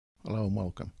Hello and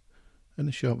welcome. In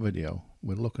this short video,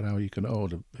 we'll look at how you can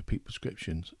order repeat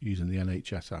prescriptions using the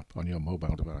NHS app on your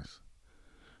mobile device.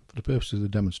 For the purpose of the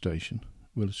demonstration,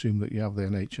 we'll assume that you have the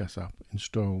NHS app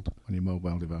installed on your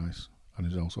mobile device and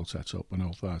is also set up and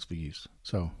authorised for use.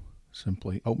 So,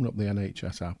 simply open up the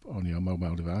NHS app on your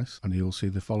mobile device and you'll see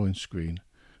the following screen,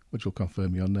 which will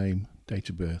confirm your name, date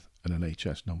of birth and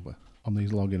NHS number. On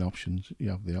these login options, you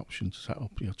have the option to set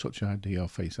up your Touch ID or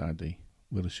Face ID.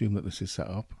 We'll assume that this is set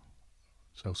up,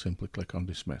 so simply click on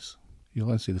Dismiss. You'll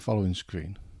then see the following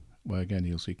screen, where again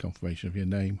you'll see confirmation of your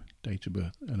name, date of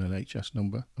birth and NHS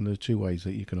number. And there are two ways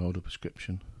that you can order a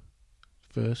prescription.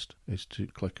 First is to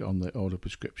click on the Order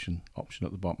Prescription option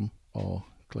at the bottom, or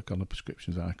click on the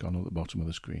prescriptions icon at the bottom of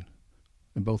the screen.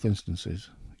 In both instances,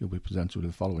 you'll be presented with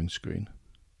the following screen,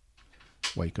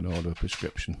 where you can order a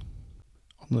prescription.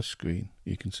 On the screen,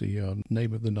 you can see your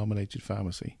name of the nominated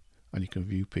pharmacy, and you can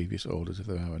view previous orders if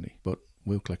there are any, but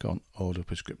we'll click on Order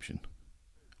Prescription.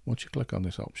 Once you click on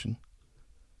this option,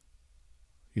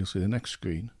 you'll see the next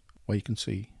screen where you can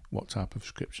see what type of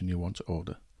prescription you want to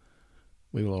order.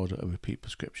 We will order a repeat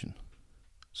prescription.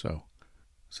 So,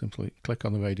 simply click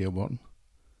on the radio button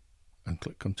and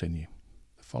click Continue.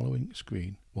 The following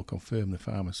screen will confirm the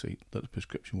pharmacy that the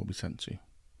prescription will be sent to.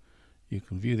 You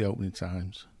can view the opening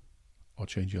times or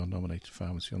change your nominated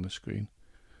pharmacy on the screen,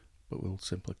 but we'll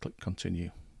simply click Continue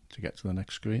to get to the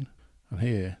next screen. And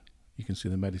here you can see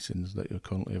the medicines that are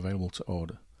currently available to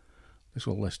order. This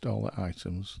will list all the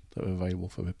items that are available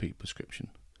for repeat prescription.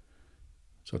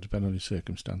 So depending on your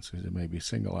circumstances, it may be a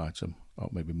single item or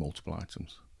maybe multiple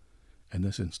items. In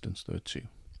this instance there are two.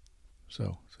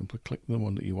 So simply click the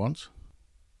one that you want.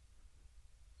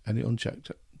 Any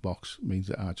unchecked box means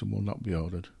the item will not be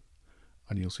ordered,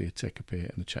 and you'll see a tick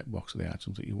appear in the checkbox of the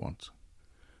items that you want.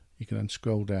 You can then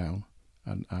scroll down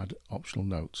and add optional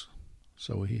notes.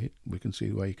 So here we can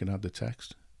see where you can add the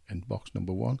text in box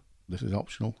number 1. This is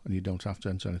optional and you don't have to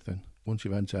enter anything. Once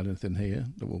you've entered anything here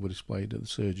that will be displayed at the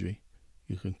surgery,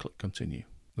 you can click Continue.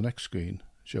 The next screen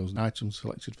shows items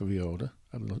selected for reorder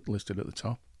listed at the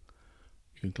top.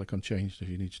 You can click on Change if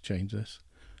you need to change this,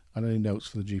 and any notes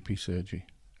for the GP surgery.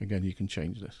 Again, you can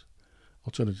change this.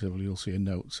 Alternatively, you'll see a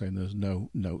note saying there's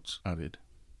no notes added.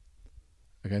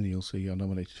 Again, you'll see your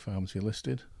nominated pharmacy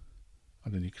listed,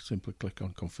 and then you can simply click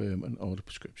on Confirm and Order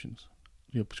Prescriptions.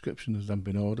 Your prescription has then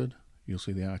been ordered. You'll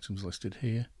see the items listed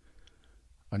here,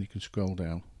 and you can scroll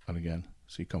down and again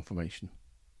see confirmation.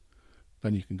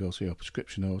 Then you can go to your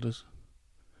prescription orders.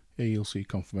 Here you'll see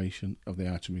confirmation of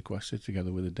the item requested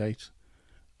together with a date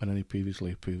and any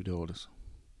previously approved orders.